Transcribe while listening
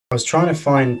I was trying to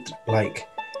find like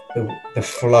the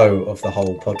flow of the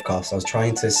whole podcast. I was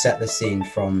trying to set the scene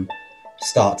from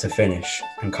start to finish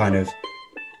and kind of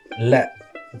let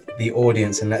the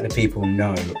audience and let the people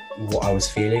know what I was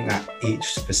feeling at each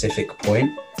specific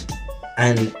point.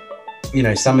 And you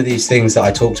know, some of these things that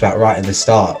I talked about right at the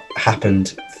start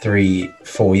happened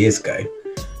 3-4 years ago.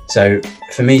 So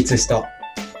for me to start,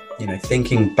 you know,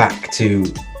 thinking back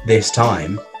to this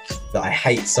time that I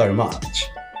hate so much,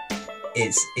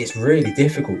 it's really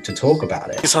difficult to talk about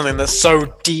it. It's something that's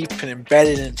so deep and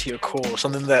embedded into your core,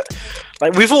 something that,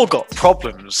 like, we've all got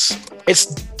problems.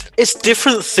 It's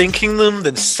different thinking them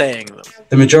than saying them.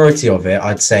 The majority of it,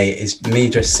 I'd say, is me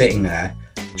just sitting there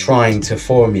trying to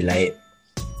formulate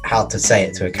how to say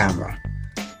it to a camera,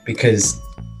 because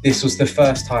this was the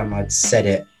first time I'd said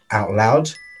it out loud.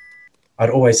 I'd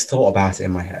always thought about it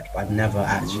in my head, but I'd never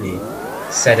actually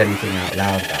said anything out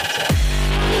loud about it.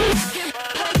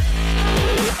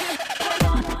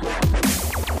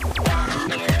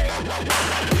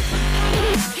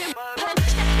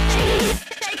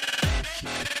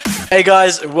 Hey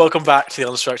guys, and welcome back to the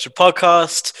Unstructured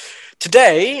Podcast.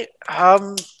 Today,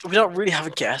 we don't really have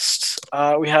a guest.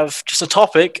 We have just a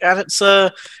topic, and it's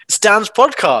Dan's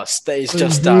podcast that he's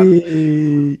just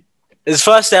done. His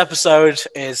first episode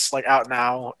is out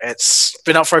now. It's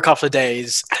been up for a couple of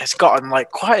days, and it's gotten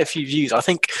quite a few views. I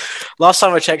think last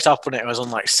time I checked up on it, it was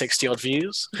on 60 odd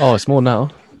views. Oh, it's more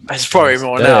now. It's probably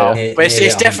more now, but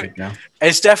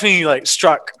it's definitely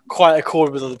struck quite a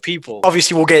chord with other people.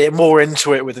 Obviously, we'll get more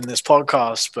into it within this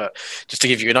podcast, but just to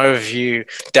give you an overview,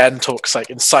 Dan talks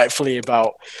insightfully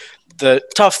about the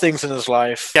tough things in his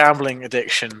life, gambling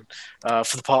addiction,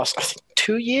 for the past, I think,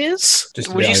 2 years.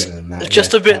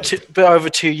 Just a bit over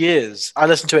 2 years. I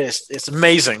listened to it. It's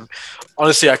amazing.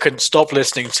 Honestly, I couldn't stop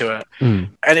listening to it.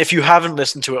 And if you haven't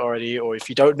listened to it already, or if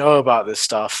you don't know about this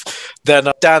stuff,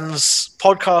 then Dan's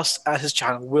podcast and his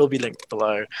channel will be linked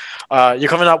below. You're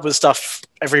coming up with stuff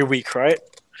every week, right?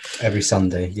 Every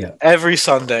Sunday, yeah. Every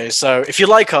Sunday. So if you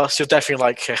like us, you'll definitely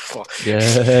like it. Well,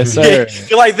 yeah, sir. If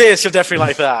you like this, you'll definitely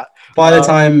like that. By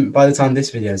the time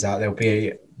this video is out, there'll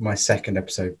be my second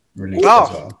episode released as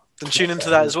well. Then tune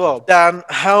into that as well. Dan,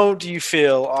 how do you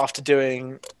feel after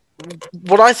doing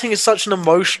what I think is such an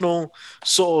emotional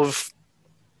sort of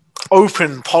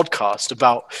open podcast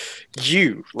about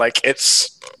you?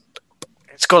 It's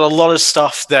got a lot of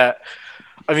stuff that,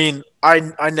 I mean,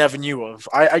 I never knew of.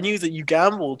 I knew that you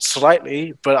gambled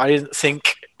slightly, but I didn't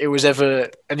think it was ever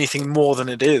anything more than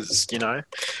it is, you know?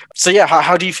 So yeah,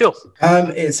 how do you feel?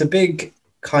 It's a big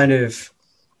kind of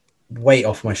weight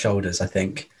off my shoulders, I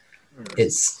think.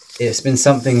 It's been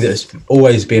something that's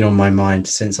always been on my mind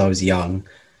since I was young,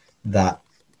 that,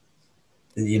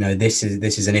 you know, this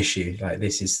is an issue.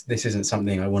 This isn't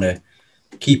something I want to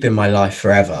keep in my life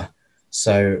forever.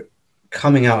 So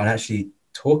coming out and actually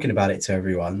talking about it to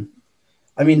everyone,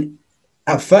 I mean,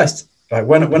 at first,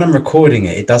 when I'm recording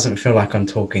it, it doesn't feel like I'm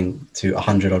talking to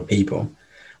 100 odd people.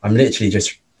 I'm literally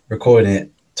just recording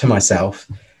it to myself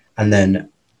and then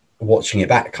watching it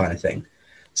back, kind of thing.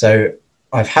 So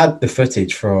I've had the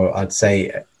footage for, I'd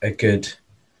say, a good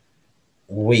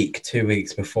week, 2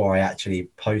 weeks before I actually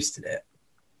posted it.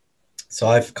 So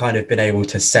I've kind of been able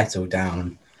to settle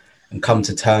down and come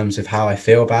to terms with how I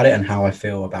feel about it and how I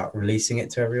feel about releasing it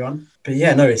to everyone. But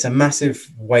yeah, no, it's a massive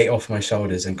weight off my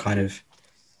shoulders, and kind of,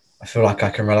 I feel like I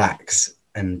can relax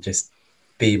and just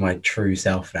be my true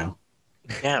self now.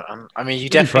 Yeah, I mean, you definitely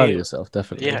definitely proud of yourself,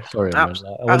 definitely. Yeah, Sorry, man.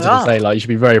 I wanted to say, you should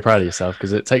be very proud of yourself,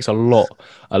 because it takes a lot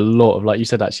of, like you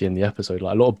said actually in the episode,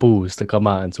 a lot of balls to come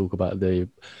out and talk about the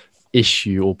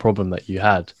issue or problem that you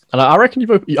had. And I reckon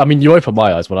you opened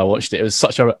my eyes when I watched it. It was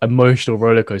such an emotional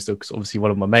roller coaster, because obviously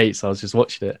one of my mates, I was just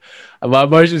watching it, and my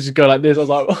emotions just go like this. I was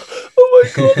like, oh my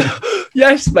god,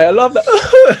 yes, mate, I love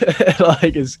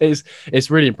that.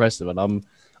 It's really impressive, and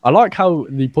I like how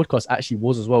the podcast actually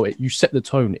was as well. You set the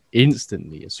tone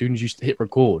instantly as soon as you hit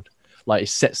record. It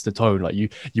sets the tone. You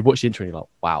watch the intro and you're like,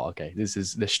 wow, okay, this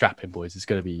is the strapping boys. It's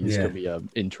gonna be an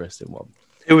interesting one.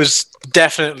 It was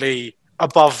definitely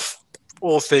above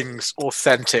all things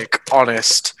authentic,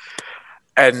 honest,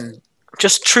 and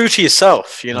just true to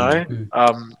yourself, you know.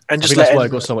 And just that's why it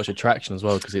got so much attraction as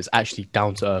well, because it's actually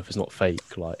down to earth. It's not fake.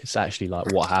 It's actually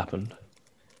what happened.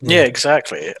 Yeah,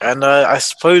 exactly. And I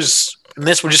suppose in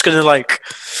this, we're just gonna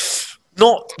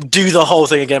not do the whole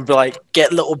thing again, but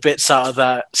get little bits out of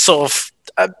that, sort of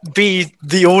be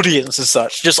the audience as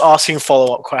such, just asking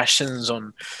follow-up questions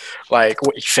on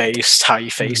what you faced, how you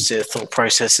faced it, thought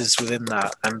processes within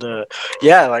that. And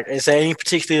is there any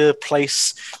particular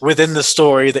place within the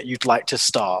story that you'd like to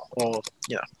start, or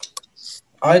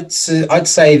I'd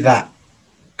say that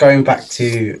going back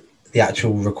to the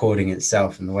actual recording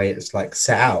itself and the way it's like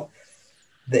set out,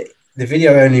 the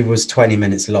video only was 20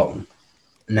 minutes long.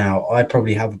 Now I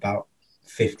probably have about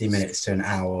 50 minutes to an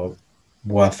hour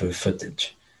worth of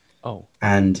footage. Oh.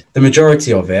 And the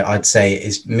majority of it, I'd say,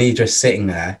 is me just sitting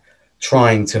there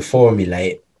trying to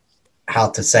formulate how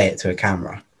to say it to a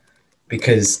camera,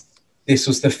 because this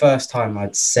was the first time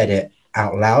I'd said it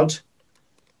out loud.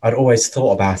 I'd always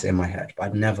thought about it in my head, but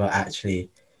I'd never actually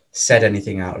said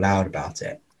anything out loud about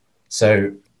it.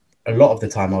 So a lot of the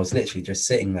time I was literally just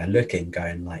sitting there looking,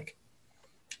 going like,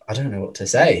 I don't know what to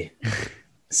say.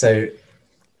 So,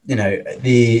 you know,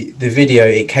 the video,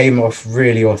 it came off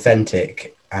really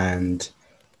authentic. And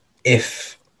I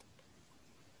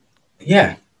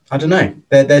don't know.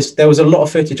 There was a lot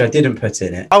of footage I didn't put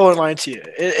in it. I won't lie to you.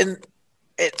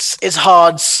 It's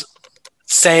hard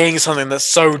saying something that's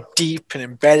so deep and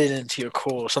embedded into your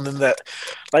core, something that,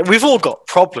 like, we've all got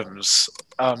problems,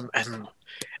 and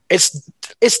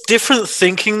it's different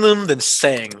thinking them than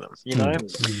saying them, you know?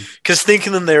 Because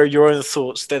thinking them, they're your own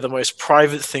thoughts. They're the most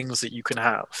private things that you can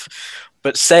have.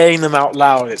 But saying them out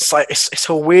loud, it's like it's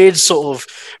a weird sort of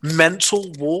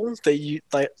mental wall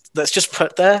that's just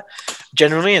put there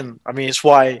generally. And I mean, it's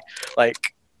why, like,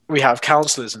 we have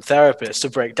counselors and therapists to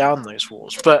break down those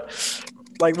walls. But,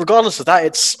 like, regardless of that,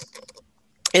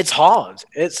 it's hard.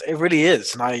 It really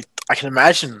is. And I can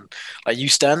imagine, like, you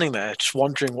standing there just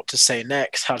wondering what to say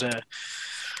next, how to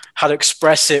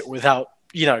express it without,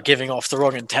 you know, giving off the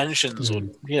wrong intentions or,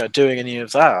 you know, doing any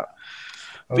of that.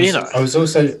 I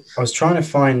was trying to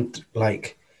find,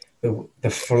 like, the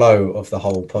flow of the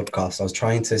whole podcast. I was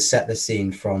trying to set the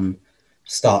scene from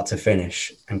start to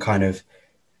finish and kind of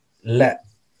let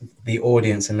the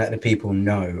audience and let the people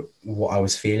know what I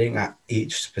was feeling at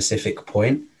each specific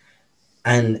point.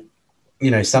 And, you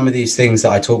know, some of these things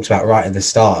that I talked about right at the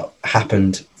start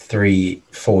happened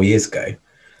 3-4 years ago.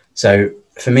 So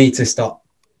for me to start,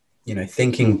 you know,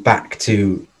 thinking back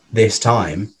to this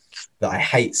time that I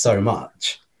hate so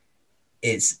much,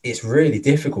 it's really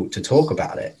difficult to talk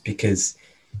about it because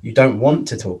you don't want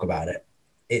to talk about it.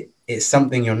 It's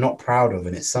something you're not proud of,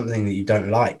 and it's something that you don't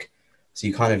like. So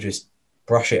you kind of just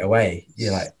brush it away.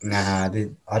 You're like, nah,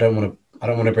 I don't want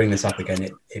to bring this up again.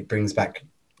 It brings back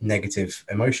negative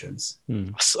emotions.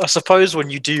 I suppose when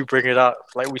you do bring it up,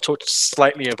 like, we talked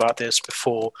slightly about this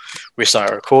before we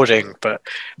started recording, but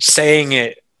saying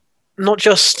it not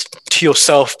just to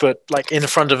yourself, but, like, in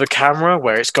front of a camera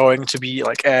where it's going to be,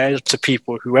 like, aired to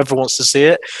people, whoever wants to see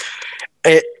it,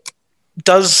 it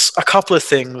does a couple of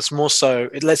things. More so,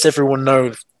 it lets everyone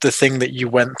know the thing that you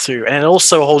went through, and it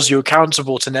also holds you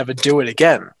accountable to never do it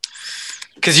again.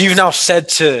 Because you've now said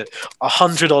to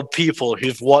 100-odd people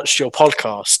who've watched your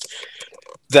podcast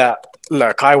that,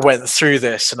 look, I went through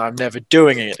this and I'm never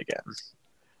doing it again.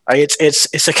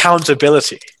 It's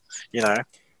accountability, you know?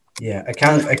 Yeah,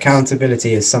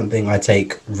 accountability is something I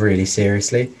take really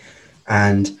seriously.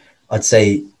 And I'd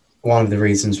say one of the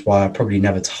reasons why I probably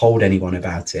never told anyone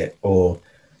about it or,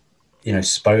 you know,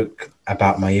 spoke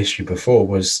about my issue before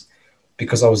was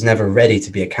because I was never ready to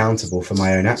be accountable for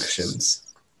my own actions.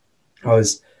 I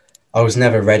was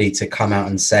never ready to come out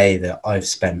and say that I've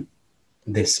spent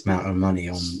this amount of money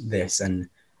on this and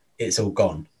it's all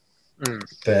gone.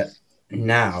 But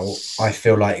now I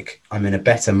feel like I'm in a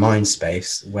better mind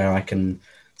space where I can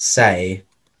say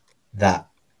that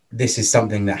this is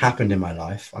something that happened in my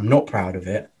life. I'm not proud of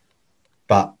it,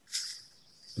 but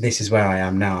this is where I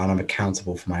am now and I'm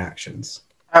accountable for my actions.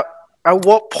 At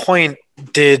what point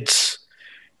did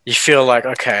you feel like,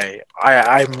 okay,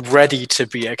 I'm ready to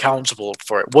be accountable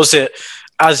for it? Was it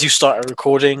as you started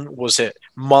recording? Was it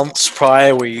months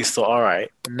prior where you thought, all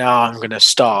right, now I'm going to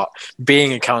start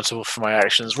being accountable for my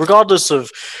actions, regardless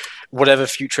of whatever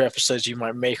future episodes you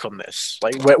might make on this?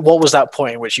 Like, what was that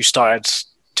point in which you started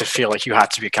to feel like you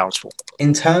had to be accountable?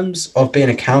 In terms of being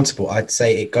accountable, I'd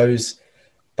say it goes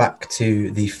back to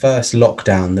the first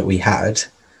lockdown that we had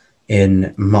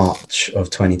in March of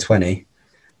 2020,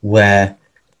 where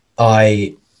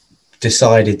I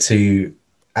decided to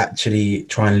actually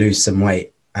try and lose some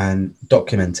weight and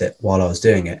document it while I was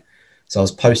doing it. So I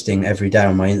was posting every day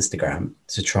on my Instagram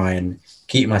to try and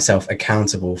keep myself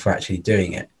accountable for actually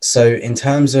doing it. So in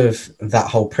terms of that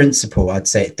whole principle, I'd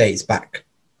say it dates back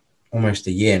almost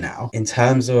a year now. In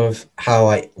terms of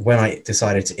when I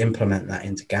decided to implement that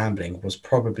into gambling was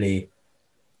probably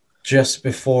just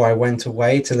before I went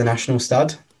away to the National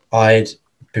Stud. I'd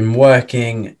been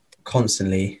working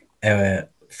constantly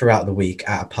throughout the week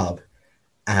at a pub,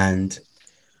 and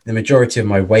the majority of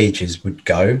my wages would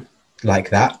go like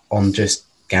that on just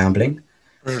gambling.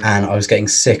 And I was getting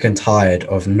sick and tired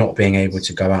of not being able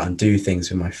to go out and do things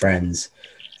with my friends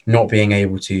not being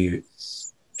able to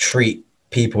treat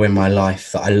people in my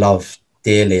life that I love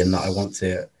dearly and that I want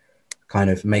to kind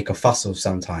of make a fuss of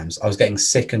sometimes. I was getting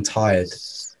sick and tired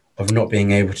of not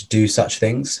being able to do such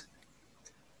things.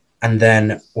 And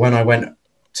then when I went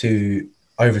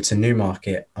over to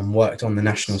Newmarket and worked on the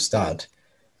National Stud,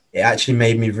 it actually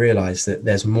made me realize that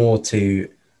there's more to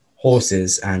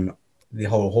horses and the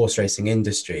whole horse racing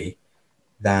industry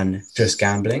than just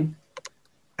gambling.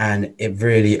 And it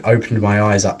really opened my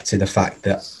eyes up to the fact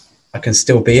that I can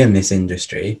still be in this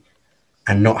industry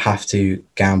and not have to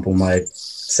gamble my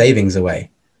savings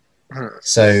away.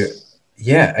 So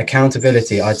yeah,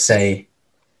 accountability, I'd say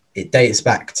it dates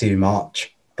back to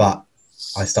March, but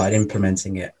I started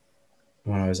implementing it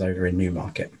when I was over in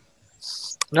Newmarket.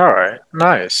 All right,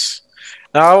 nice.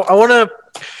 Now I want to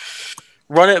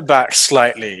run it back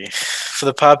slightly for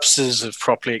the purposes of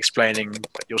properly explaining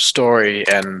your story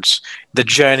and the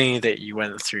journey that you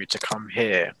went through to come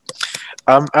here.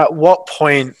 At what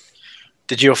point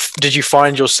did you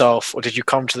find yourself, or did you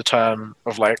come to the term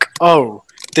of like, oh,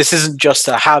 this isn't just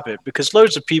a habit? Because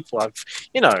loads of people have,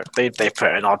 they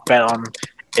put an odd bet on,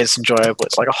 it's enjoyable,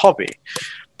 it's like a hobby.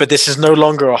 But this is no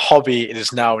longer a hobby, it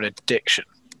is now an addiction.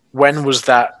 When was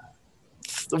that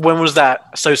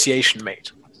association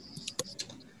made?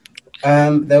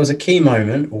 There was a key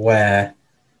moment where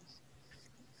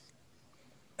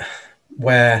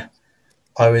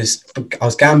I was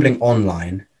gambling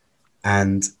online,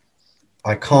 and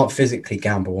I can't physically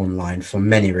gamble online for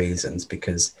many reasons,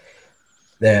 because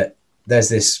there's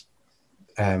this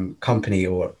company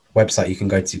or website you can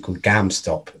go to called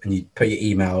GamStop, and you put your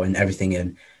email and everything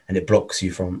in, and it blocks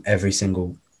you from every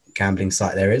single gambling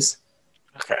site there is.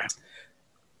 Okay.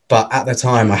 But at the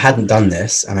time I hadn't done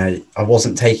this, and I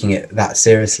wasn't taking it that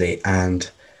seriously. And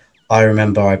I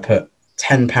remember I put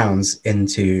 £10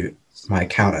 into my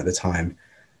account at the time,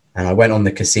 and I went on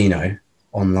the casino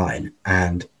online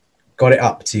and got it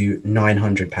up to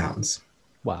 £900.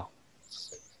 Wow.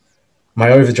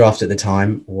 My overdraft at the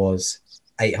time was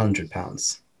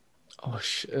 £800. Oh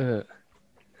shit.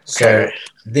 So Okay.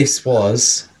 this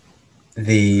was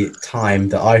the time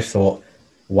that I thought,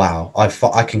 wow,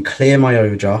 I can clear my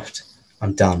overdraft.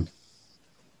 I'm done.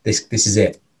 This is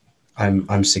it.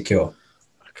 I'm secure.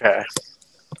 Okay.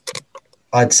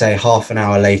 I'd say half an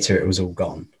hour later, it was all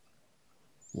gone.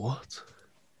 What?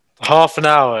 Half an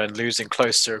hour and losing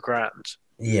close to £1,000.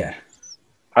 Yeah.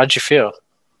 How'd you feel?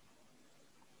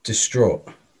 Distraught.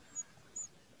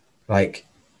 Like,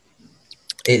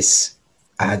 it's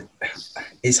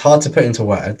hard to put into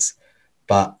words,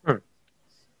 but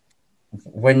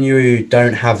when you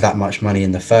don't have that much money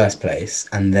in the first place,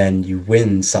 and then you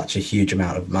win such a huge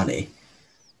amount of money,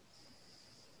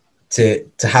 to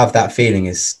have that feeling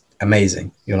is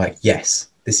amazing. You're like, yes,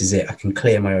 this is it. I can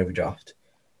clear my overdraft.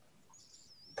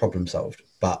 Problem solved.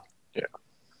 But yeah,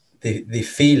 the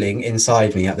feeling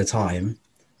inside me at the time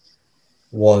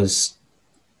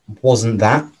wasn't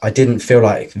that. I didn't feel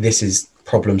like this is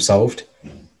problem solved.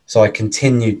 So I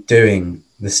continued doing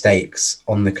the stakes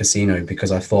on the casino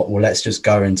because I thought, well, let's just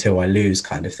go until I lose,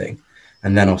 kind of thing,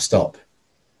 and then I'll stop.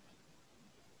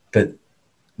 But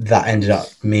that ended up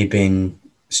me being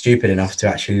stupid enough to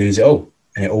actually lose it all,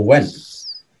 and it all went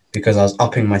because I was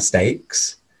upping my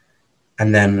stakes,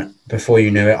 and then before you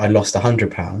knew it, I lost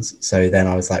 £100. So then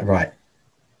I was like, right,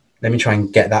 let me try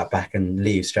and get that back and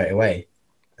leave straight away.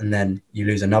 And then you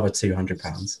lose another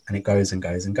 £200, and it goes and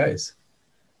goes and goes.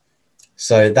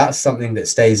 So that's something that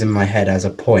stays in my head as a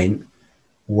point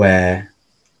where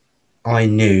I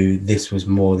knew this was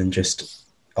more than just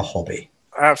a hobby.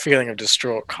 That feeling of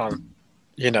distraught can't,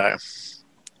 I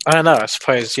don't know, I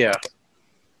suppose, yeah.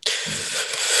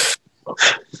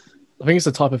 I think it's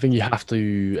the type of thing you have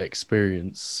to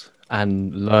experience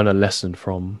and learn a lesson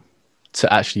from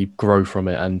to actually grow from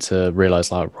it and to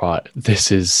realize, like, right,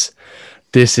 this is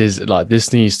like,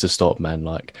 this needs to stop, man.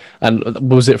 Like, and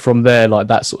was it from there, like,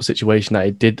 that sort of situation that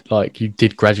it did, like, you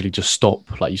did gradually just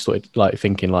stop, like, you started like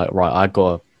thinking like, right, I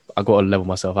gotta level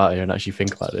myself out here and actually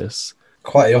think about this?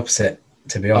 Quite the opposite,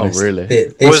 to be honest. Oh,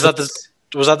 really? Was that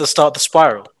the start of the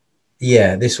spiral?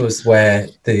 Yeah, this was where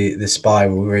the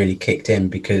spiral really kicked in,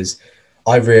 because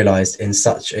I realized in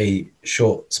such a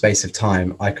short space of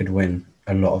time I could win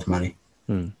a lot of money.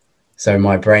 So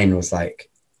my brain was like,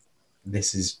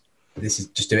 this is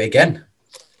just do it again.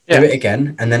 Yeah. Do it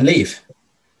again and then leave.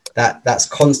 That's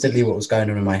constantly what was going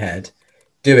on in my head.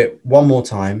 Do it one more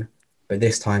time, but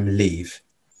this time leave.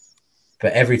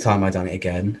 But every time I done it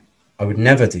again, I would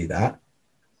never do that,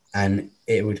 and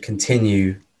it would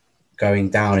continue going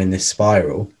down in this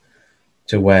spiral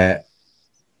to where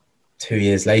 2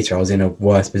 years later I was in a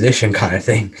worse position, kind of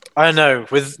thing. I don't know,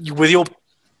 with your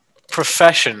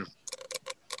profession,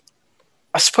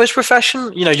 I suppose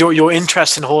profession, you know, your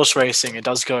interest in horse racing, it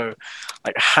does go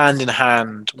like hand in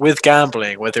hand with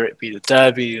gambling, whether it be the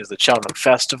Derby or the Cheltenham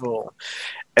Festival.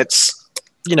 It's,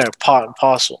 you know, part and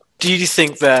parcel. Do you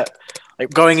think that,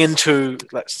 like, going into,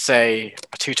 let's say,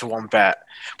 a 2-to-1 bet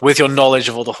with your knowledge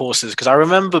of all the horses? Because I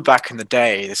remember back in the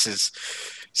day, this is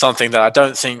something that I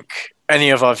don't think any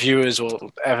of our viewers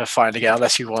will ever find again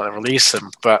unless you want to release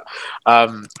them. But I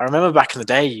remember back in the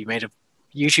day, you made a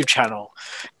YouTube channel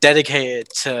dedicated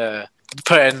to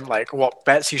put in like what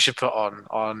bets you should put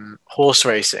on horse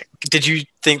racing. Did you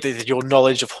think that your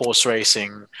knowledge of horse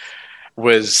racing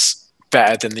was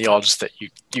better than the odds that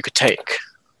you could take?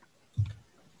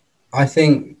 I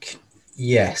think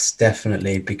yes,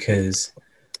 definitely, because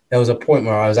there was a point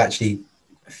where I was actually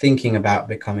thinking about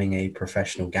becoming a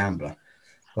professional gambler.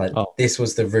 Like this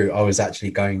was the route I was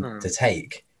actually going to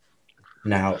take.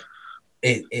 Now,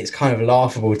 it's kind of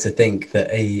laughable to think that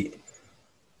a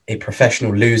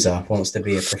professional loser wants to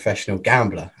be a professional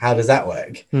gambler. How does that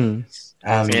work?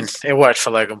 I mean, it worked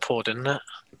for Logan Paul, didn't it?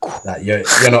 That you're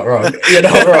not wrong. You're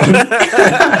not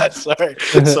wrong.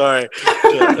 Sorry.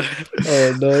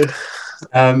 Oh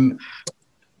no.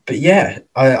 But yeah,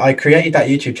 I created that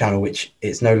YouTube channel, which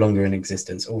it's no longer in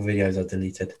existence. All videos are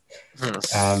deleted.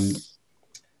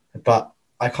 But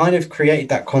I kind of created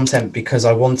that content because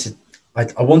I wanted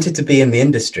to be in the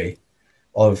industry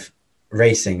of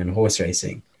racing and horse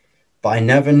racing, but I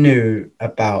never knew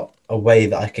about a way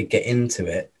that I could get into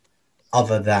it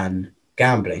other than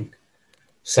gambling.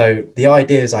 So the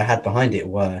ideas I had behind it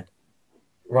were,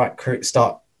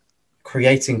 start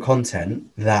creating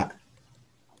content that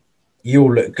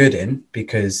you'll look good in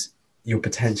because you'll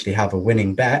potentially have a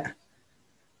winning bet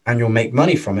and you'll make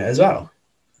money from it as well.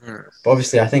 But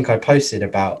obviously, I think I posted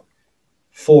about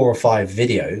 4 or 5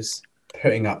 videos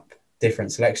putting up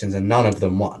different selections and none of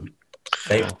them won.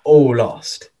 They all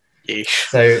lost. Yeesh.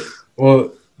 So,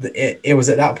 well, it was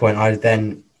at that point I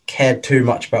then cared too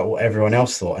much about what everyone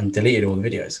else thought and deleted all the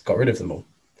videos, got rid of them all,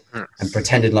 and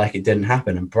pretended like it didn't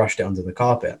happen and brushed it under the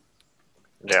carpet.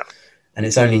 Yeah. And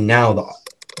it's only now that,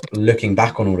 looking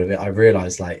back on all of it, I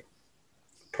realized like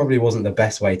probably wasn't the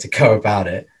best way to go about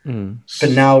it.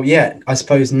 But now, yeah, I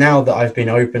suppose now that I've been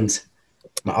opened,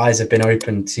 my eyes have been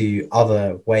open to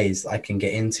other ways I can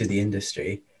get into the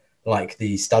industry, like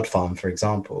the stud farm, for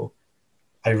example.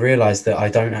 I realized that I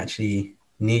don't actually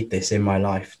need this in my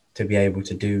life to be able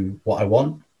to do what I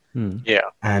want. Yeah.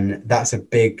 And that's a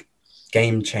big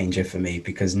game changer for me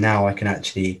because now I can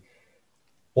actually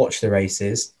watch the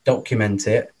races, document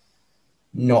it,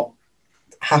 not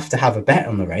have to have a bet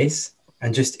on the race,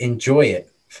 and just enjoy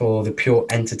it for the pure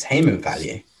entertainment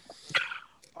value.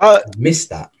 I missed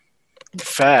that.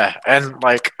 Fair. And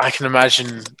like, I can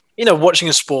imagine, you know, watching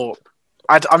a sport,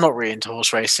 I'm not really into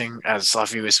horse racing, as our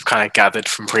viewers have kind of gathered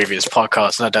from previous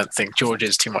podcasts, and I don't think George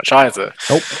is too much either.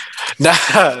 Nope.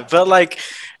 No, but like,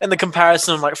 in the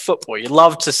comparison of like football, you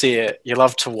love to see it, you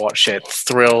love to watch it,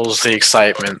 thrills, the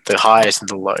excitement, the highs and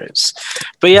the lows.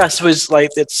 But yeah, I suppose like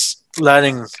it's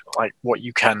learning like what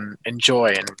you can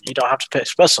enjoy, and you don't have to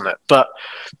pitch best on it. But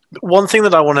one thing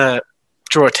that I want to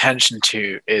draw attention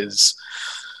to is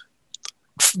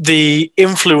the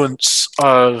influence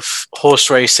of horse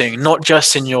racing, not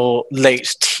just in your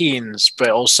late teens, but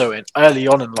also in early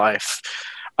on in life.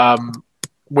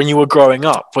 When you were growing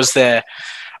up, was there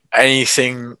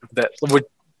anything that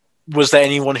was there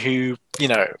anyone who, you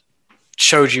know,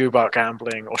 showed you about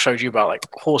gambling or showed you about like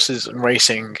horses and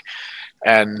racing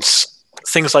and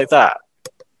things like that?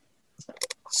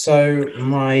 So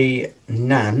my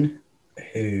nan,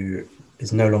 who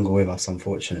is no longer with us,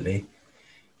 unfortunately,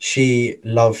 she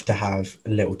loved to have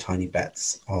little tiny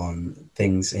bets on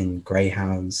things in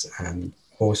greyhounds and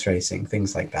horse racing,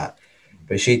 things like that.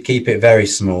 But she'd keep it very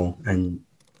small and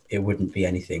it wouldn't be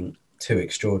anything too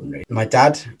extraordinary. My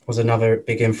dad was another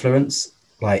big influence.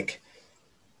 Like,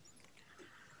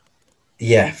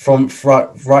 yeah,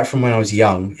 right from when I was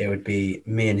young, it would be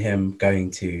me and him going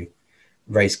to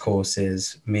race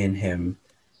courses, me and him.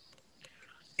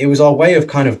 It was our way of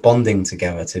kind of bonding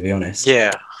together, to be honest.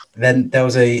 Yeah. Then there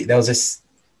was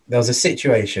a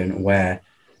situation where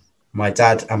my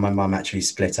dad and my mum actually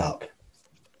split up,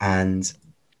 and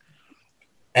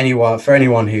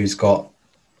anyone who's got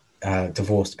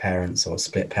divorced parents or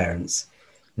split parents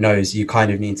knows you kind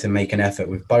of need to make an effort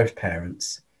with both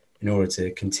parents in order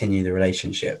to continue the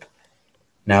relationship.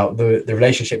 Now, the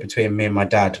relationship between me and my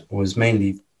dad was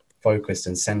mainly focused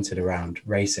and centered around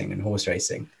racing and horse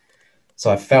racing. So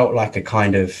I felt like a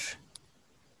kind of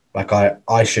like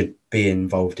I should be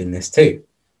involved in this too.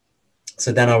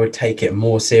 So then I would take it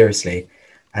more seriously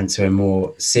and to a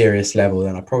more serious level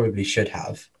than I probably should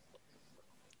have.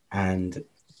 And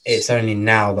it's only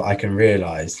now that I can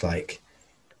realize, like,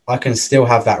 I can still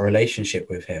have that relationship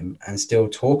with him and still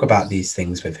talk about these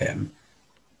things with him,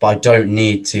 but I don't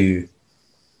need to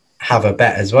have a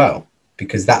bet as well,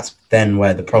 because that's then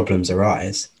where the problems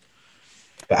arise.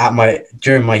 But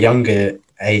during my younger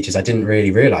ages, I didn't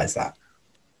really realize that.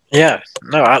 Yeah,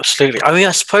 no, absolutely. I mean,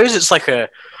 I suppose it's like a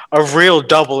real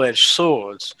double-edged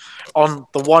sword. On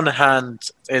the one hand,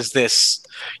 is this,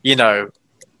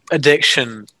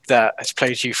 addiction that has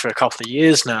plagued you for a couple of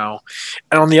years now,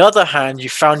 and on the other hand, you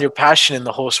found your passion in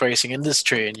the horse racing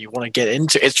industry and you want to get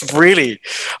into it. It's really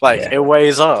it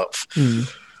weighs up.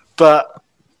 But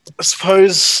I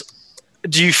suppose,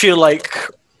 do you feel like,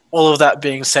 all of that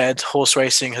being said, horse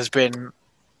racing has been,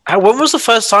 when was the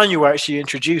first time you were actually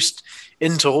introduced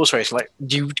into horse racing? Like,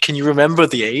 can you remember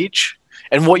the age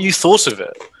and what you thought of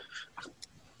it?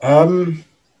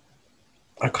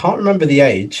 I can't remember the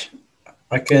age.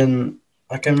 I can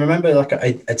remember like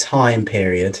a time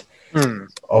period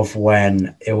of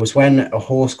when a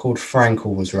horse called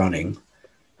Frankel was running.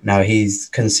 Now he's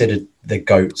considered the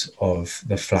GOAT of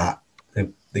the flat,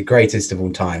 the greatest of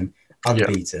all time,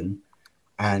 unbeaten. Yeah.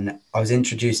 And I was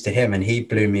introduced to him and he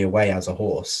blew me away as a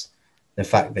horse. The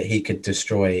fact that he could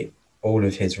destroy all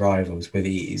of his rivals with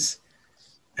ease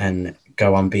and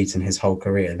go unbeaten his whole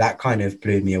career, that kind of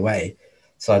blew me away.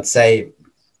 So I'd say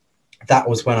that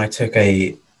was when I took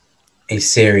a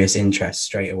serious interest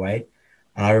straight away.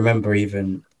 And I remember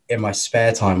even in my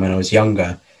spare time when I was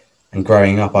younger and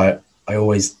growing up, I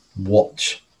always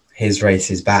watch his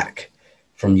races back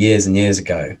from years and years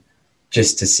ago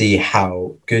just to see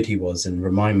how good he was and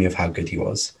remind me of how good he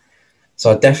was. So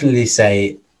I'd definitely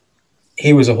say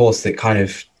he was a horse that kind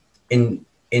of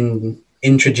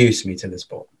introduced me to the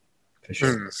sport, for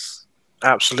sure.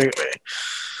 Absolutely.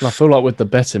 And I feel like with the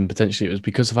betting, potentially it was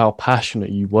because of how passionate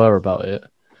you were about it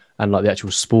and like the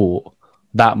actual sport,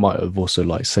 that might have also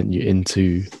like sent you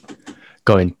into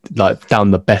going like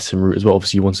down the betting route as well.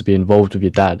 Obviously you wanted to be involved with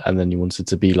your dad and then you wanted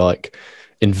to be like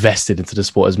invested into the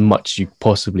sport as much as you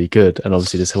possibly could. And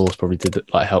obviously this horse probably did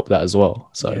like help that as well.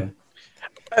 So yeah.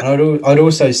 And I'd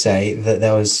also say that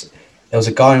there was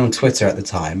a guy on Twitter at the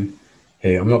time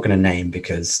who I'm not going to name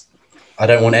because I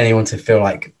don't want anyone to feel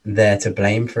like they're to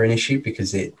blame for an issue,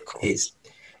 because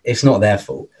it's not their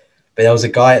fault. But there was a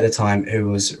guy at the time who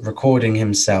was recording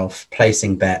himself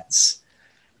placing bets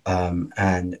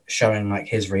and showing like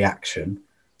his reaction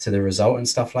to the result and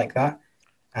stuff like that.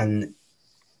 And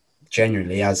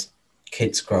generally, as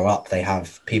kids grow up, they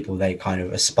have people they kind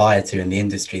of aspire to in the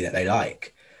industry that they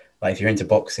like. Like if you're into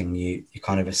boxing, you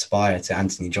kind of aspire to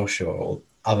Anthony Joshua or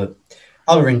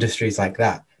other industries like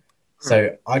that.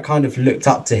 So I kind of looked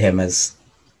up to him as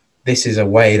this is a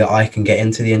way that I can get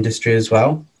into the industry as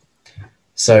well.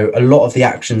 So a lot of the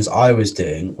actions I was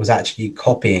doing was actually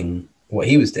copying what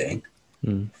he was doing.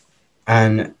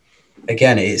 And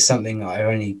again, it's something that I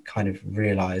only kind of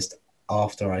realized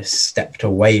after I stepped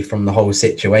away from the whole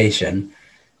situation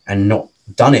and not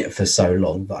done it for so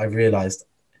long, that I realized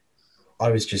I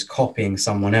was just copying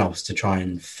someone else to try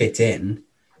and fit in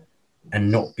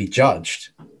and not be judged.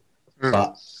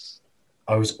 But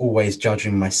I was always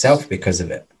judging myself because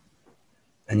of it.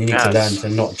 And you need to learn to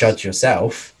not judge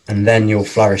yourself, and then you'll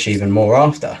flourish even more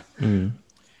after.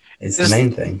 It's the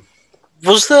main thing.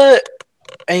 Was there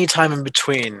any time in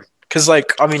between? Because,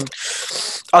 like, I mean,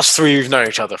 us three, we've known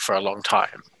each other for a long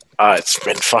time. It's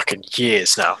been fucking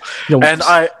years now. And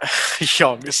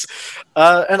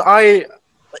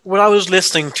when I was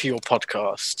listening to your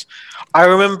podcast, I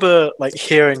remember like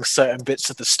hearing certain bits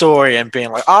of the story and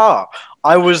being like,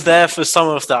 I was there for some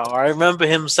of that. Or I remember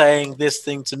him saying this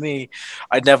thing to me.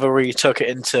 I never really took it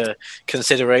into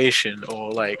consideration,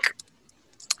 or like,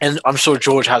 and I'm sure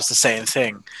George has the same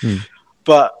thing.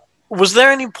 But was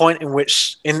there any point in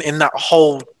which, in that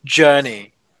whole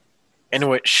journey, in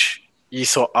which you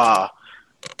thought, I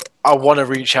want to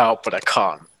reach out, but I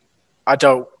can't.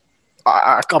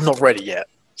 I'm not ready yet,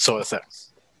 sort of thing?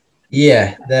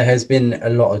 Yeah, there has been a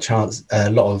lot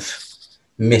of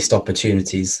missed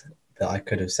opportunities that I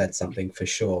could have said something for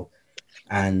sure.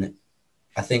 And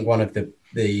I think one of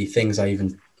the things I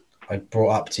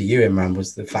brought up to you, Imran,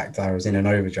 was the fact that I was in an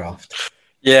overdraft.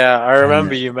 Yeah, I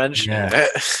remember you mentioning it.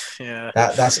 Yeah,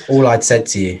 that's all I'd said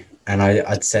to you, and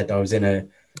I'd said I was in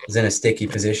a sticky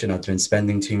position. I'd been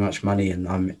spending too much money, and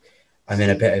I'm in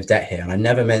a bit of debt here. And I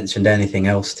never mentioned anything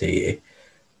else to you.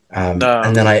 No.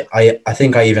 And then I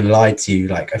think I even lied to you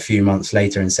like a few months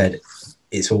later and said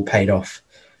it's all paid off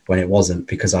when it wasn't,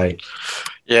 because I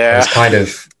was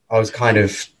kind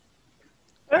of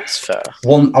That's fair.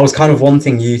 I was kind of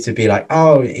wanting you to be like,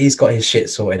 oh, he's got his shit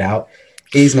sorted out.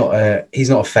 He's not a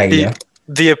failure.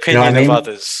 The opinion You know what I mean? of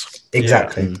others.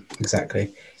 Exactly,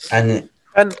 exactly. And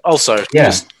also, Yeah.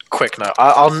 just quick note: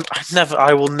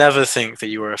 I will never think that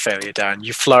you were a failure, Dan.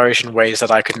 You flourish in ways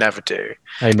that I could never do.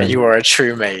 Amen. And you are a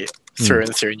true mate through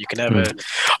and through. And you can never.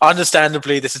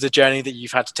 Understandably, this is a journey that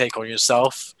you've had to take on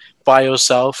yourself, by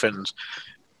yourself, and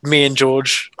me and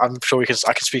George. I'm sure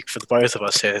I can speak for the both of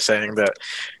us here, saying that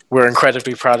we're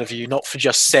incredibly proud of you, not for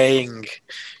just saying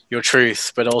your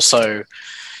truth, but also,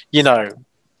 you know,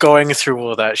 going through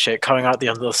all that shit, coming out the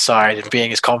other side, and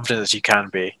being as confident as you can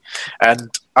be. And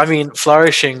I mean,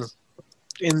 flourishing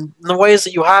in the ways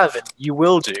that you have and you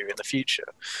will do in the future.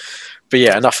 But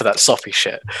yeah, enough of that soppy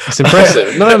shit. It's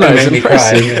impressive. No, it's Made me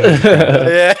cry, impressive.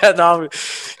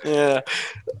 Yeah.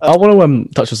 I want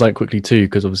to touch on something quickly too,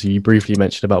 because obviously you briefly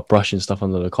mentioned about brushing stuff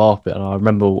under the carpet, and I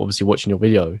remember obviously watching your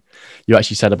video, you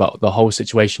actually said about the whole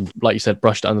situation, like you said,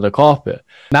 brushed it under the carpet.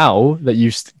 Now that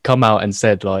you've come out and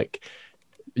said like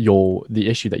the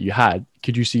issue that you had,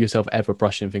 could you see yourself ever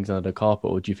brushing things under the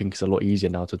carpet, or do you think it's a lot easier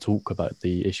now to talk about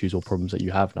the issues or problems that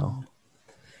you have now?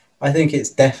 I think it's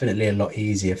definitely a lot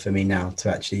easier for me now to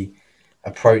actually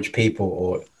approach people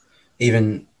or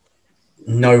even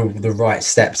know the right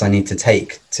steps I need to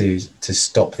take to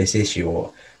stop this issue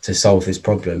or to solve this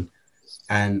problem.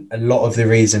 And a lot of the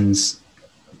reasons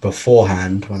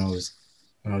beforehand, when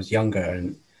I was younger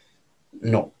and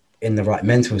not in the right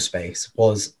mental space,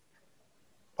 was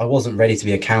I wasn't ready to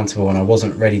be accountable, and I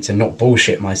wasn't ready to not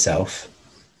bullshit myself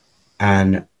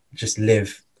and just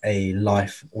live a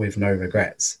life with no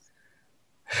regrets.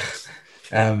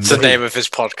 It's the name of his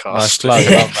podcast. Nice plug.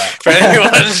 I love that. For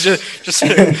anyone, just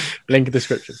link in the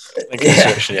description. Link in the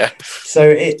description, yeah.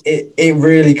 So it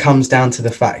really comes down to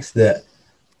the fact that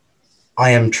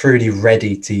I am truly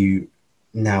ready to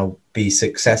now be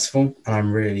successful, and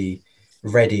I'm really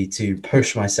ready to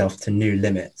push myself to new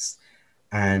limits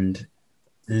and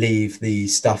leave the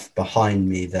stuff behind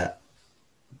me that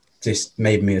just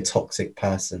made me a toxic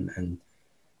person and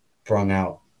brung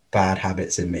out bad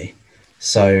habits in me.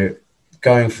 So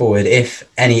going forward, if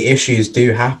any issues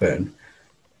do happen,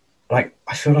 like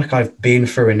I feel like I've been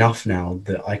through enough now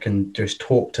that I can just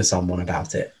talk to someone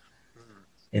about it,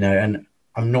 and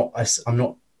I'm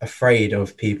not afraid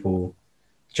of people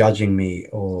judging me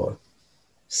or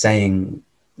saying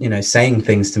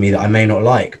things to me that I may not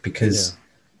like, because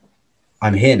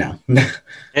I'm here now.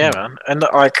 Yeah, man. And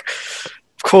like,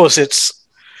 of course,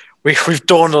 we've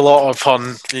dawned a lot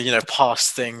upon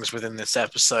past things within this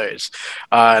episode,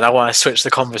 and I want to switch the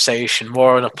conversation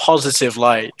more in a positive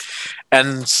light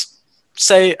and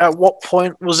say, at what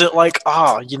point was it like,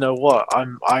 you know what,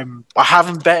 I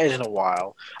haven't betted in a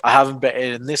while, I haven't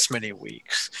betted in this many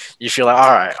weeks. You feel like,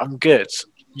 all right, I'm good.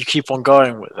 You keep on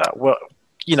going with that.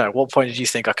 What point did you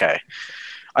think, okay,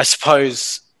 I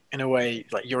suppose in a way,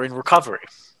 like, you're in recovery?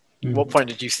 What point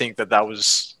did you think that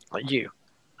was like you?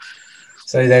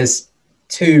 So there's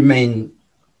two main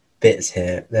bits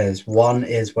here. There's one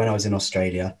is when I was in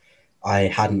Australia, I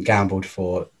hadn't gambled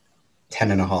for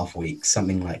 10 and a half weeks,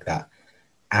 something like that.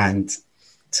 And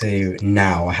to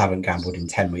now, I haven't gambled in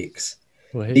 10 weeks.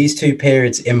 Wait. These two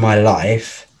periods in my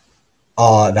life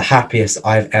are the happiest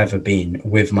I've ever been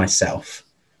with myself.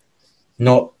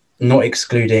 Not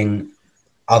excluding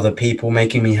other people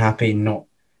making me happy, not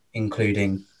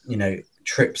including,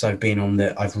 trips I've been on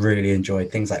that I've really enjoyed,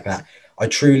 things like that. I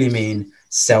truly mean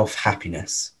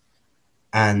self-happiness.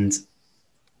 And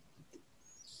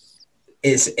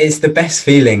it's the best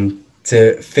feeling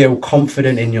to feel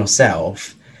confident in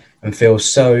yourself and feel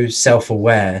so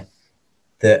self-aware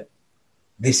that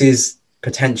this is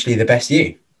potentially the best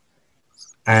you.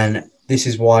 And this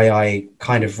is why I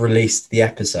kind of released the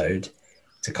episode,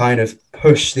 to kind of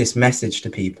push this message to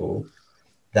people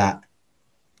that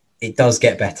it does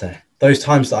get better. Those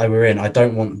times that I were in, I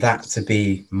don't want that to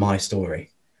be my story.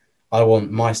 I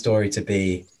want my story to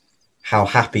be how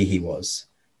happy he was,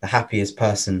 the happiest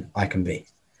person I can be.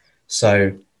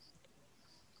 So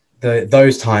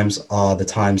those times are the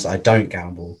times I don't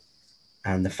gamble.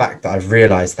 And the fact that I've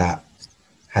realized that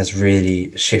has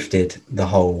really shifted the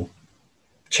whole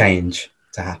change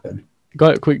to happen.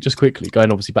 Quickly,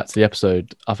 going obviously back to the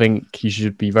episode, I think you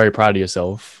should be very proud of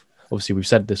yourself. Obviously, we've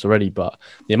said this already, but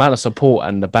the amount of support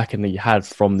and the backing that you had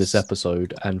from this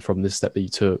episode and from this step that you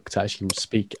took to actually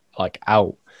speak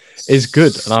out is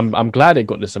good. And I'm glad it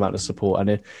got this amount of support, and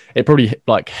it probably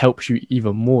helps you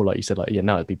even more. Like you said,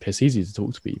 now it'd be piss easy to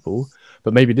talk to people,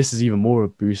 but maybe this is even more a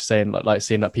boost, saying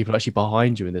seeing that people are actually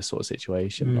behind you in this sort of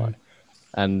situation,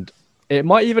 and it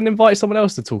might even invite someone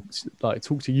else to talk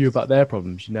to you about their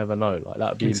problems. You never know.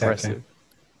 That'd be impressive.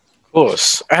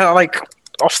 course. And like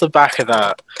off the back of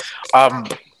that,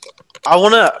 I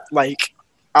want to like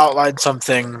outline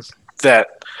something that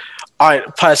I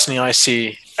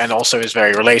see, and also is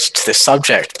very related to this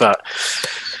subject. But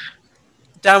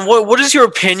Dan, what is your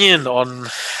opinion on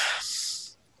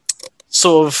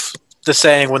sort of the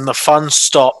saying "when the fun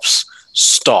stops,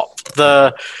 stop"?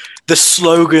 The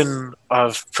slogan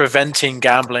of preventing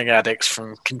gambling addicts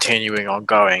from continuing on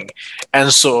going,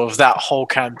 and sort of that whole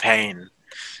campaign.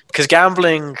 Because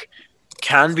gambling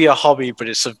can be a hobby, but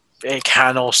it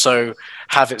can also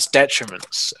have its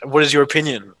detriments. What is your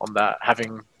opinion on that,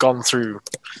 having gone through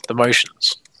the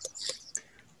motions?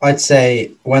 I'd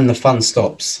say when the fun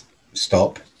stops,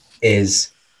 stop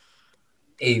is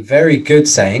a very good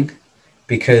saying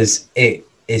because it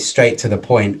is straight to the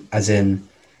point, as in,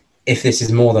 if this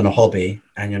is more than a hobby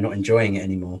and you're not enjoying it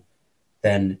anymore,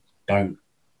 then don't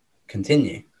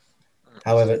continue.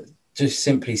 However, just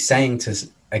simply saying to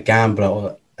a gambler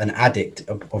or an addict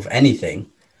of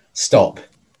anything, stop,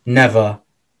 never,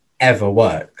 ever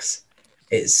works.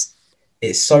 It's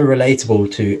so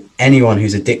relatable to anyone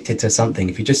who's addicted to something.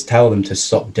 If you just tell them to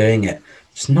stop doing it,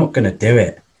 it's not going to do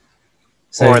it.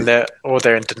 So, or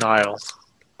they're in denial.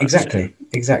 Exactly.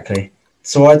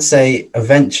 So I'd say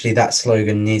eventually that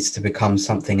slogan needs to become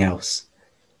something else.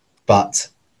 But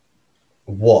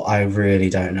what, I really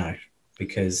don't know,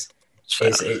 because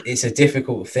it's a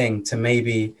difficult thing to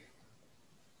maybe,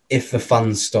 if the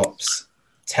fun stops,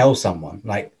 tell someone,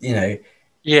 like, you know,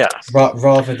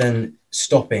 rather than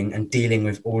stopping and dealing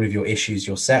with all of your issues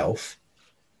yourself,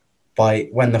 by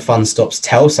when the fun stops,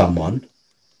 tell someone,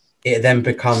 it then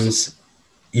becomes,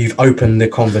 you've opened the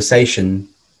conversation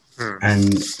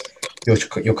and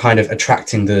you're kind of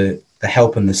attracting the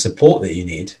help and the support that you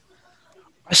need.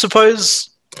 I suppose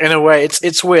in a way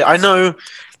it's weird. I know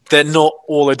that not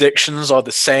all addictions are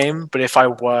the same, but if I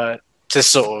were to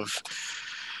sort of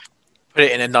put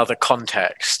it in another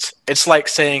context, it's like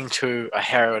saying to a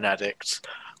heroin addict,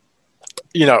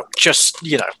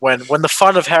 when the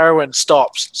fun of heroin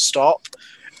stops, stop.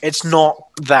 It's not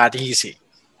that easy.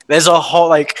 There's a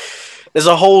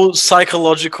whole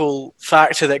psychological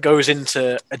factor that goes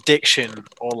into addiction,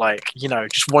 or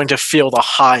just wanting to feel the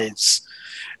highs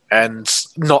and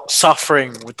not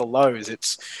suffering with the lows.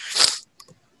 It's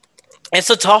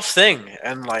a tough thing,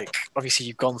 and obviously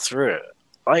you've gone through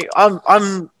it.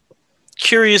 I'm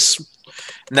curious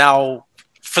now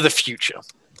for the future.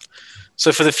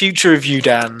 So for the future of you,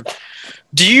 Dan,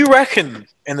 do you reckon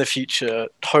in the future,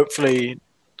 hopefully,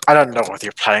 I don't know whether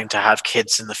you're planning to have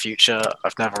kids in the future.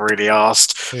 I've never really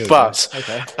asked, but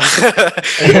okay.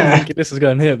 I think this is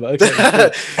going here, but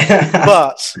okay.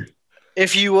 But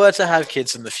if you were to have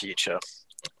kids in the future,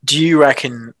 do you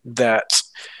reckon that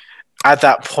at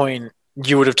that point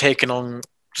you would have taken on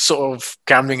sort of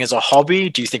gambling as a hobby?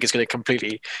 Do you think it's going to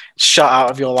completely shut out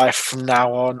of your life from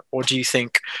now on, or do you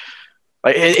think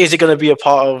is it going to be a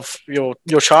part of your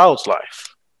child's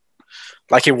life,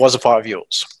 like it was a part of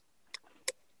yours?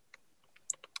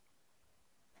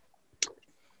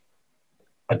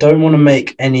 I don't want to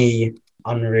make any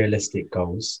unrealistic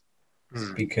goals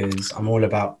because I'm all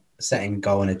about setting a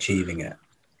goal and achieving it.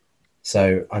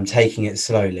 So I'm taking it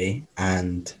slowly,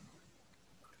 and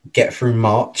get through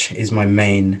March is my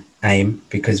main aim,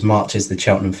 because March is the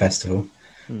Cheltenham Festival.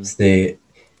 It's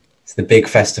the big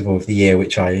festival of the year,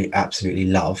 which I absolutely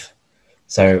love.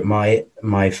 So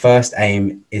my first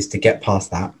aim is to get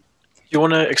past that. You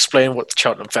want to explain what the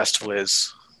Cheltenham Festival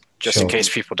is, just in case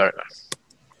people don't know?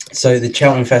 So the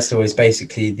Cheltenham Festival is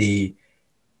basically the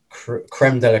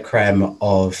creme de la creme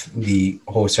of the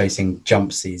horse racing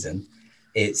jump season.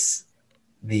 It's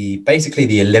basically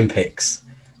the Olympics,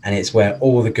 and it's where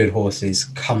all the good horses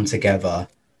come together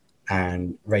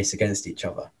and race against each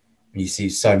other. You see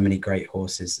so many great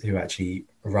horses who actually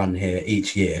run here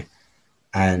each year.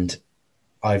 And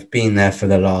I've been there for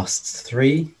the last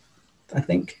 3, I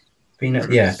think. Been at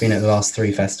the last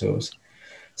 3 festivals.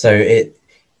 So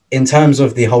in terms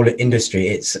of the whole industry,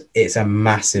 it's a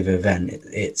massive event.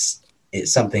 It's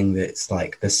something that's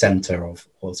like the center of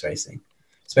horse racing,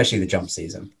 especially the jump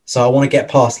season. So I want to get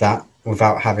past that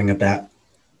without having a bet.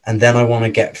 And then I want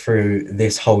to get through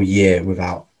this whole year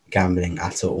without gambling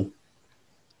at all.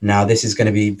 Now, this is going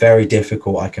to be very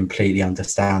difficult. I completely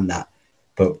understand that.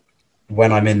 But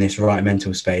when I'm in this right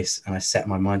mental space and I set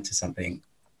my mind to something,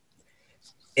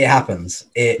 it happens.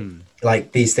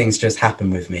 These things just happen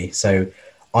with me. So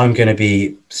I'm going to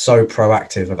be so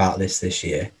proactive about this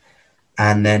year.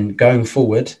 And then going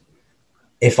forward,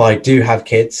 if I do have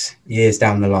kids years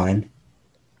down the line,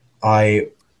 I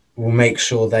will make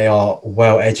sure they are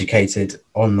well educated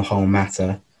on the whole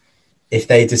matter. If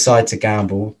they decide to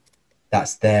gamble,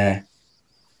 That's their,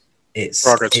 it's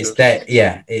Prerogative. their,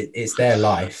 yeah, it's their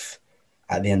life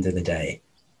at the end of the day.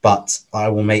 But I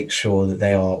will make sure that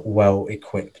they are well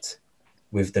equipped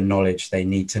with the knowledge they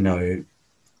need to know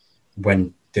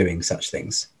when doing such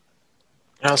things.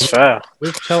 That's fair.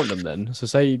 With Cheltenham then, so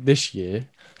say this year,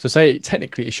 so say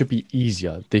technically it should be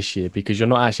easier this year because you're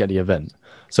not actually at the event.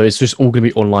 So it's just all going to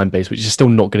be online based, which is still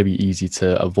not going to be easy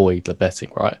to avoid the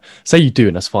betting, right? Say you do,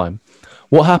 and that's fine.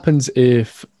 What happens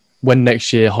if when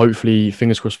next year, hopefully,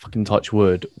 fingers crossed, fucking touch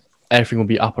wood, everything will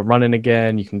be up and running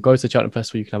again. You can go to the Cheltenham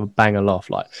Festival, you can have a bang and laugh.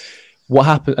 Like, what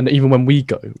happens? And even when we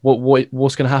go,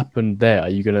 what's going to happen there? Are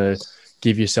you going to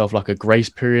give yourself like a grace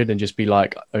period and just be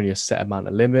like only a set amount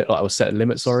of limit, like a set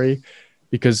limit? Sorry,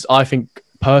 because I think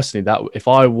personally that if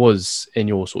I was in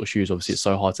your sort of shoes, obviously it's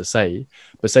so hard to say,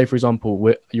 but say for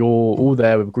example, you're all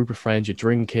there with a group of friends, you're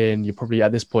drinking, you're probably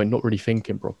at this point not really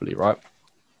thinking properly, right?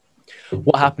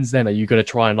 What happens then? Are you going to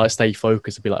try and like stay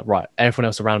focused and be like, right, everyone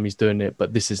else around me is doing it,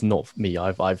 but this is not me.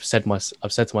 I've said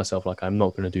to myself like I'm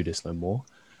not going to do this no more.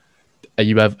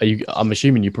 I'm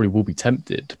assuming you probably will be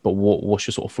tempted, but what's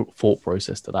your sort of thought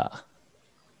process to that?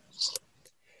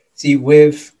 See,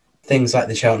 with things like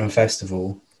the Cheltenham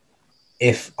Festival,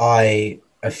 if I,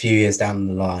 a few years down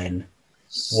the line,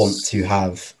 want to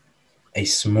have a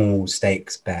small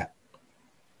stakes bet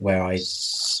where I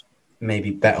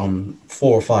maybe bet on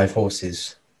 4 or 5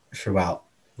 horses throughout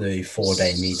the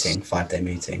 5-day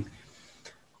meeting,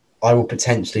 I will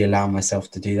potentially allow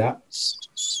myself to do that.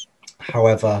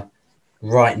 However,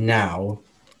 right now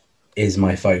is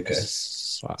my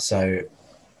focus. Wow. So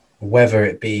whether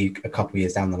it be a couple of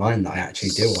years down the line that I actually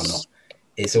do or not,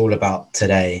 it's all about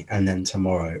today and then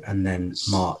tomorrow and then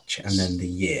March and then the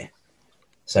year.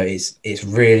 So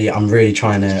I'm really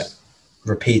trying to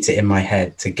repeat it in my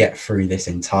head to get through this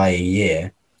entire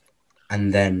year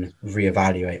and then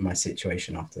reevaluate my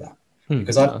situation after that.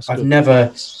 Because I've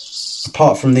never,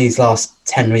 apart from these last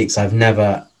 10 weeks, I've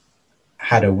never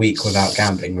had a week without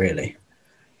gambling, really,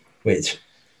 which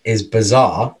is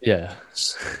bizarre. Yeah.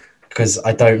 Because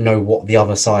I don't know what the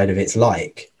other side of it's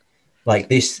like. Like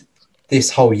this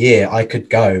whole year, I could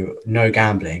go no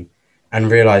gambling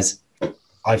and realize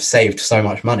I've saved so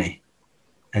much money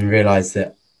and realize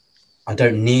that I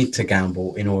don't need to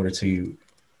gamble in order to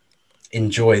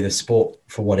enjoy the sport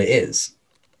for what it is.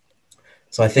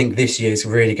 So I think this year is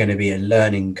really going to be a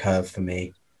learning curve for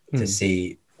me to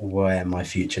see where my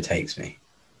future takes me.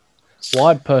 Well,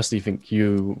 I personally think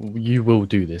you will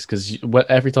do this because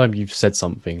every time you've said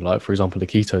something, like for example the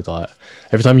keto diet,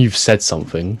 every time you've said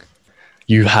something,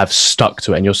 you have stuck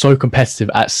to it, and you're so competitive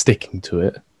at sticking to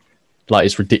it, like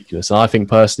it's ridiculous. And I think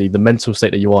personally, the mental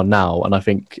state that you are now, and I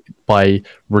think by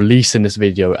releasing this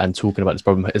video and talking about this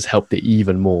problem has helped it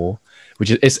even more. Which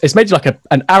is it's made you like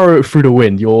an arrow through the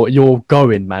wind. You're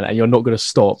going, man, and you're not going to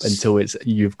stop until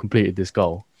you've completed this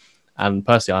goal. And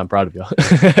personally, I'm proud of you.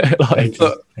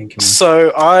 Thank you.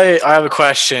 So I have a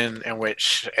question in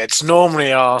which it's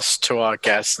normally asked to our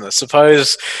guests, and I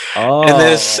suppose in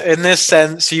this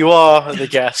sense, you are the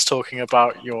guest talking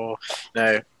about your,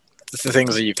 the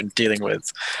things that you've been dealing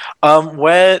with.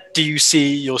 Where do you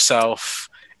see yourself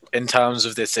in terms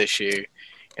of this issue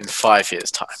in 5 years'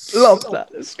 time? Love that.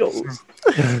 Let's go.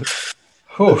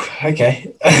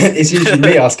 Okay. It's usually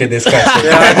me asking this question.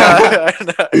 Yeah, I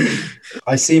know.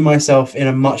 I see myself in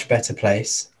a much better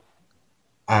place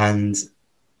and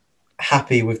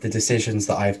happy with the decisions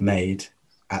that I've made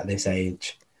at this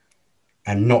age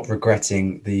and not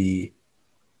regretting the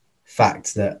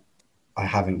fact that I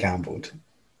haven't gambled.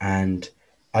 And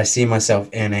I see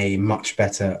myself in a much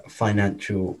better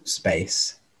financial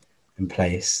space and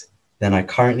place than I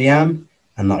currently am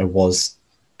and that I was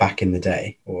back in the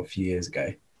day or a few years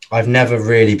ago. I've never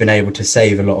really been able to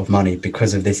save a lot of money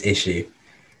because of this issue.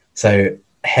 So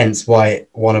hence why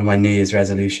one of my New Year's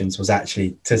resolutions was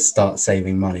actually to start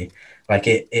saving money. Like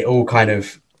it all kind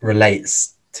of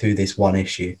relates to this one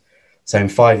issue. So in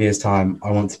 5 years' time,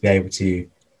 I want to be able to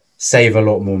save a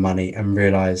lot more money and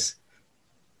realize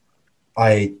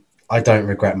I don't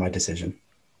regret my decision.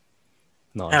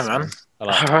 Nice. Yeah, man. I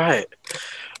like All right.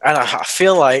 And I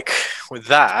feel like with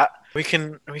that, we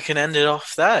can end it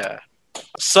off there.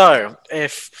 So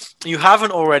if you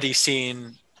haven't already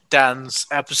seen Dan's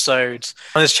episodes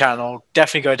on his channel,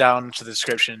 definitely go down to the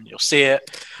description. You'll see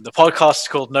it. The podcast is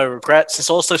called No Regrets. It's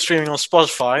also streaming on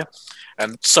Spotify,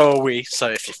 and so are we. So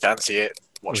if you fancy it,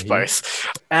 watch both.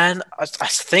 And I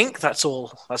think that's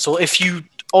all. That's all. If you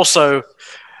also,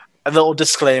 a little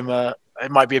disclaimer,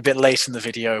 it might be a bit late in the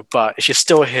video, but if you're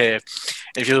still here,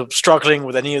 if you're struggling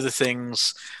with any of the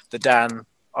things that Dan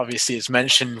obviously is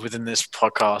mentioned within this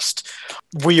podcast,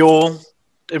 we all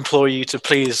implore you to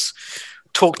please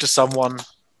talk to someone,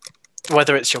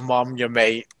 whether it's your mum, your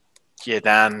mate, your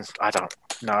nan, I don't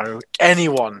know,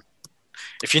 anyone.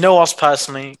 If you know us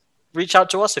personally, reach out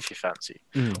to us if you fancy.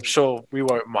 I'm sure we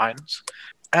won't mind.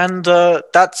 And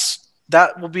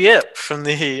that will be it from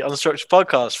the Unstructured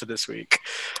Podcast for this week.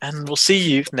 And we'll see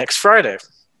you next Friday.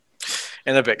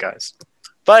 In a bit, guys.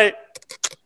 Bye.